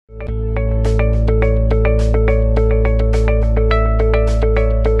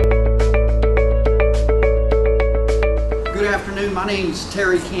name's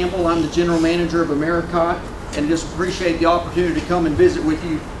Terry Campbell. I'm the general manager of Americot, and just appreciate the opportunity to come and visit with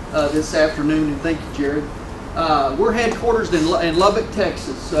you this afternoon, and thank you, Jared. We're headquartered in Lubbock,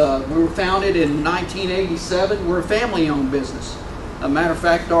 Texas. We were founded in 1987. We're a family-owned business. A matter of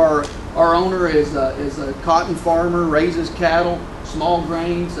fact, our owner is a cotton farmer, raises cattle, small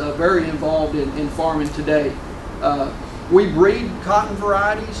grains, very involved in farming today. We breed cotton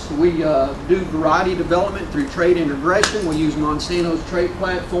varieties. We do variety development through trade integration. We use Monsanto's trait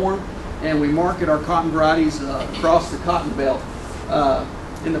platform, and we market our cotton varieties across the cotton belt.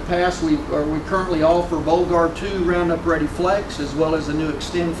 In the past, we currently offer Bollgard 2 Roundup Ready Flex, as well as the new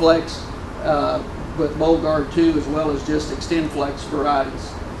Extend Flex, with Bollgard 2 as well as just Extend Flex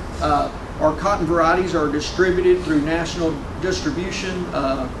varieties. Our cotton varieties are distributed through national distribution,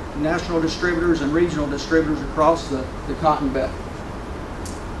 national distributors and regional distributors across the cotton belt.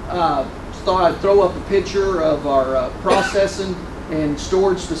 Thought I'd throw up a picture of our processing and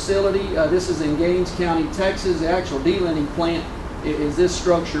storage facility. This is in Gaines County, Texas. The actual de-linning plant is this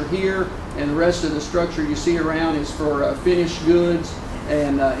structure here, and the rest of the structure you see around is for finished goods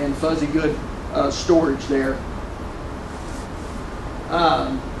and fuzzy good storage there.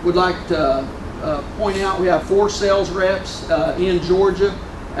 Would like to point out we have 4 sales reps in Georgia: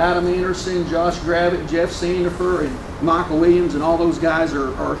 Adam Anderson, Josh Gravitt, Jeff Sandifer, and Michael Williams, and all those guys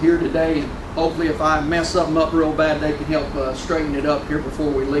are here today, and hopefully if I mess something up real bad, they can help straighten it up here before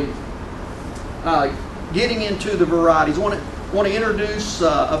we leave. Getting into the varieties, want to introduce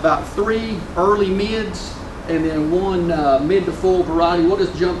about 3 early mids and then 1 mid to full variety. We'll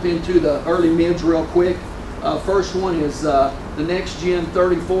just jump into the early mids real quick. First one is the NexGen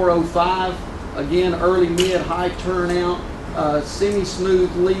 3405. Again, early mid, high turnout,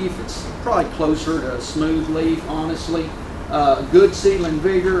 semi-smooth leaf. It's probably closer to smooth leaf, honestly. Good seedling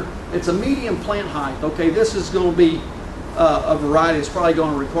vigor. It's a medium plant height. Okay, this is going to be a variety that's probably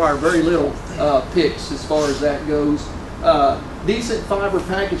going to require very little picks as far as that goes. Decent fiber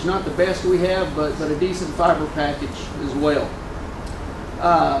package, not the best we have, but a decent fiber package as well.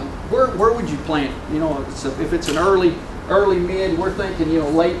 Where would you plant? You know, if it's an early mid, we're thinking, you know,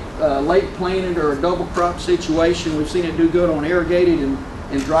 late planted or a double crop situation. We've seen it do good on irrigated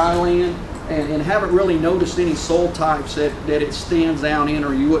and dry land, and haven't really noticed any soil types that it stands out in,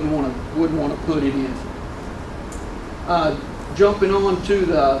 or you wouldn't want to put it in. Jumping on to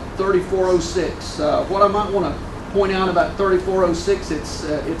the 3406. What I might want to point out about 3406,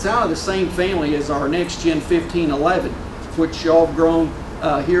 it's out of the same family as our NexGen 1511, which y'all have grown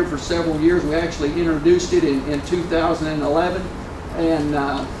here for several years. We actually introduced it in 2011, and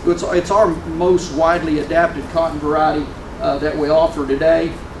it's our most widely adapted cotton variety that we offer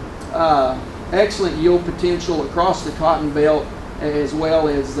today. Excellent yield potential across the cotton belt, as well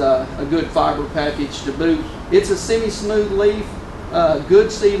as a good fiber package to boot. It's a semi-smooth leaf,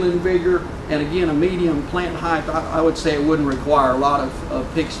 good seedling vigor, and again a medium plant height. I would say it wouldn't require a lot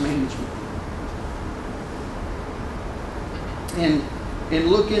of picks management. And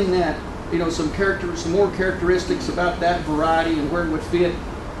looking at, you know, some more characteristics about that variety and where it would fit.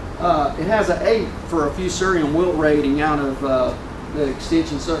 It has an 8 for a fusarium wilt rating out of the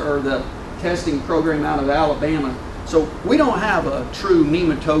extension or the testing program out of Alabama. So we don't have a true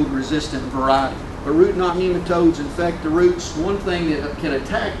nematode resistant variety. The root knot nematodes infect the roots. One thing that can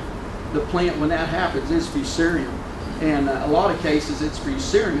attack the plant when that happens is fusarium, and a lot of cases it's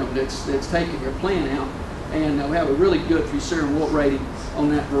fusarium that's taking your plant out. And we have a really good fusarium wilt rating on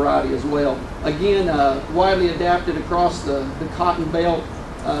that variety as well. Again, widely adapted across the cotton belt.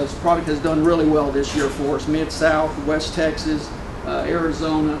 This product has done really well this year for us. Mid-South, West Texas,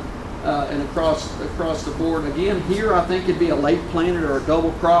 Arizona, and across the board. Again, here I think it'd be a late planted or a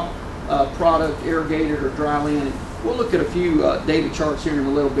double crop product, irrigated or dry land. We'll look at a few data charts here in a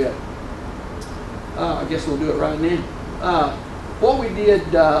little bit. I guess we'll do it right now. What we did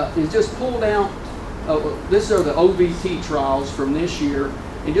is just pull down. These are the OVT trials from this year,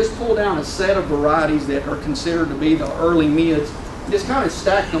 and just pull down a set of varieties that are considered to be the early mids, and just kind of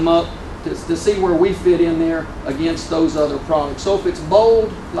stack them up to see where we fit in there against those other products. So if it's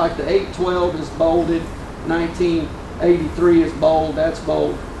bold, like the 812 is bolded, 1983 is bold, that's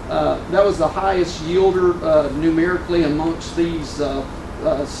bold. That was the highest yielder numerically amongst these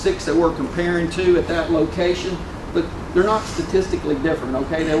 6 that we're comparing to at that location, but they're not statistically different,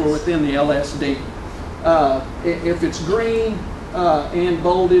 okay? They were within the LSD. If it's green and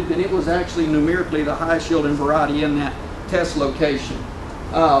bolded, then it was actually numerically the highest yielding variety in that test location.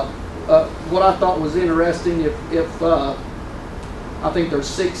 What I thought was interesting, I think there's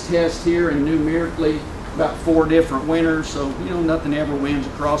 6 tests here, and numerically about 4 different winners, so you know nothing ever wins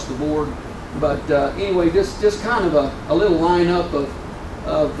across the board. But anyway, just kind of a little lineup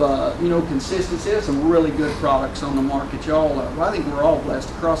of you know, consistency. There's some really good products on the market, y'all. I think we're all blessed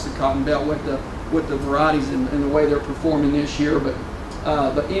across the Cotton Belt with the varieties and the way they're performing this year. But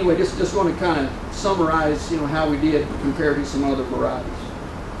anyway, just want to kind of summarize, you know, how we did compared to some other varieties.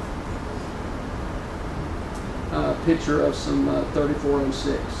 Picture of some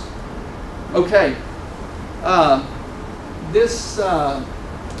 3406. Okay, this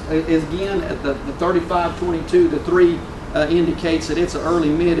is again at the 3522. The 3 indicates that it's an early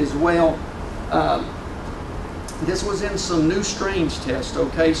mid as well. This was in some new strains test.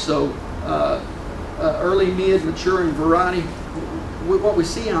 Okay, so early mid maturing variety. What we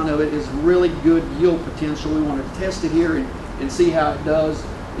see out of it is really good yield potential. We want to test it here and see how it does.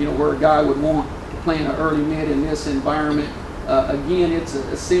 You know, where a guy would want to plant an early mid in this environment. Again, it's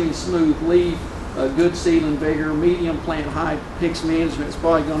a semi-smooth leaf, a good seedling vigor, medium plant height, Hicks management is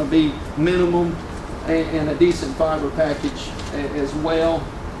probably going to be minimum, and a decent fiber package as well.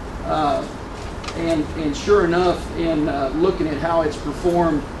 And sure enough, in looking at how it's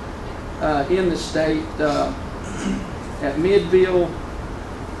performed in the state, at Midville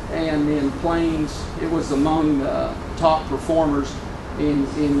and in Plains, it was among the top performers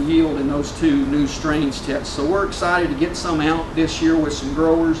in yield in those 2 new strains tests. So we're excited to get some out this year with some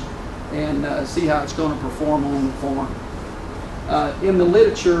growers and see how it's going to perform on the farm. In the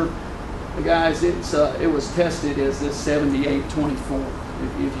literature, guys, it was tested as this 7824.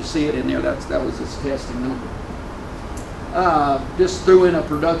 If you see it in there, that was its testing number. Just threw in a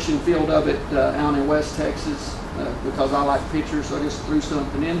production field of it out in West Texas because I like pictures, so I just threw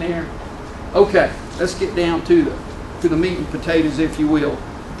something in there. Okay, let's get down to the meat and potatoes, if you will.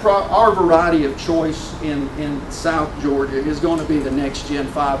 Our variety of choice in South Georgia is going to be the NexGen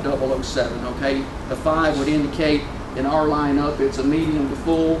 5007. Okay, the 5 would indicate in our lineup it's a medium to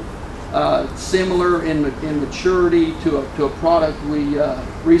full. Similar in maturity to a product we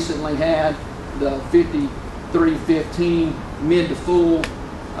recently had, the 5315 mid to full.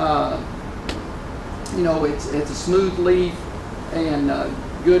 You know, it's a smooth leaf and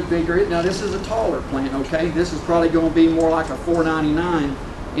good vigor. Now this is a taller plant. Okay, this is probably going to be more like a 499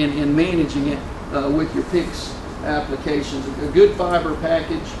 in managing it with your PICS applications. A good fiber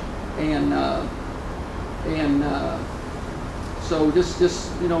package, and so just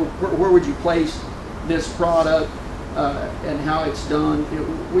you know, where would you place this product and how it's done?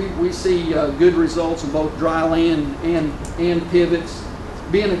 We see good results in both dry land and pivots.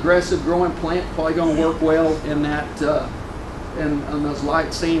 Being aggressive growing plant, probably going to work well in that in those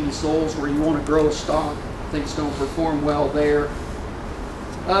light sandy soils where you want to grow a stalk. I think it's going to perform well there.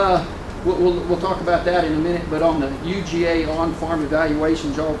 We'll talk about that in a minute, but on the UGA on-farm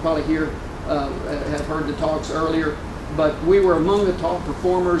evaluations, y'all probably have heard the talks earlier, but we were among the top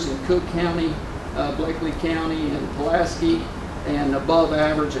performers in Cook County, Blakely County, and Pulaski, and above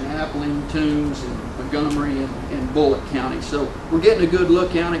average in Appling, Toombs, and Montgomery, and Bullitt County. So we're getting a good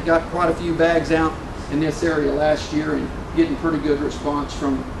look at it. Got quite a few bags out in this area last year and getting pretty good response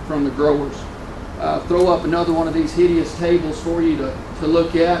from the growers. Throw up another one of these hideous tables for you to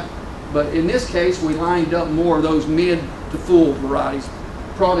look at. But in this case, we lined up more of those mid to full varieties,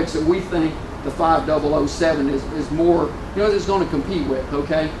 products that we think the 5007 is more, you know, is going to compete with,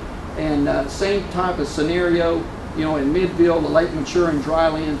 okay? And same type of scenario, you know, in Midville, the late maturing dry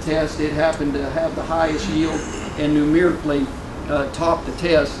land test, it happened to have the highest yield and numerically topped the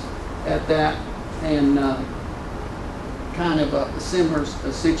test at that. And kind of a similar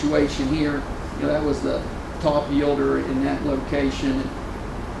situation here. You know, that was the top yielder in that location,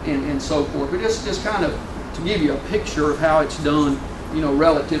 and so forth. But just kind of to give you a picture of how it's done, you know,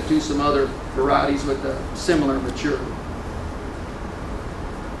 relative to some other varieties with a similar maturity.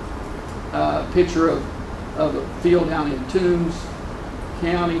 Picture of a field down in Toombs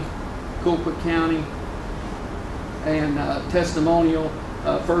County, Colquitt County, and testimonial,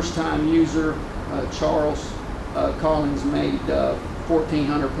 first-time user, Charles Collins made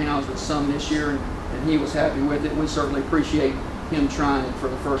 1,400 pounds with some this year, and he was happy with it. We certainly appreciate him trying it for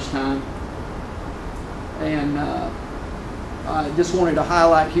the first time. And I just wanted to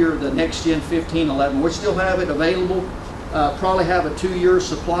highlight here the NexGen 1511. We still have it available. Probably have a 2-year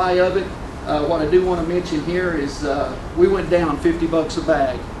supply of it. What I do want to mention here is we went down 50 bucks a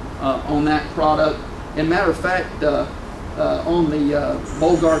bag on that product. And matter of fact, on the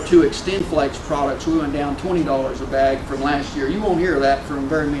Bolgar 2 XtendFlex products, we went down $20 a bag from last year. You won't hear that from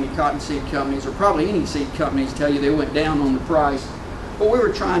very many cottonseed companies, or probably any seed companies tell you they went down on the price. What we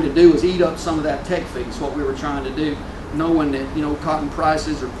were trying to do was eat up some of that tech fee. Is what we were trying to do, knowing that, you know, cotton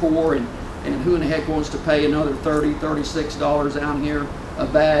prices are poor, and who in the heck wants to pay another $30, $36 out here a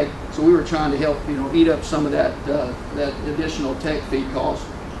bag. So we were trying to help, eat up some of that that additional tech fee cost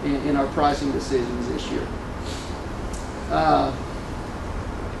in our pricing decisions this year.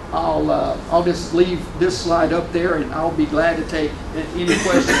 I'll just leave this slide up there, and I'll be glad to take any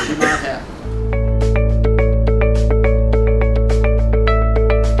questions you might have.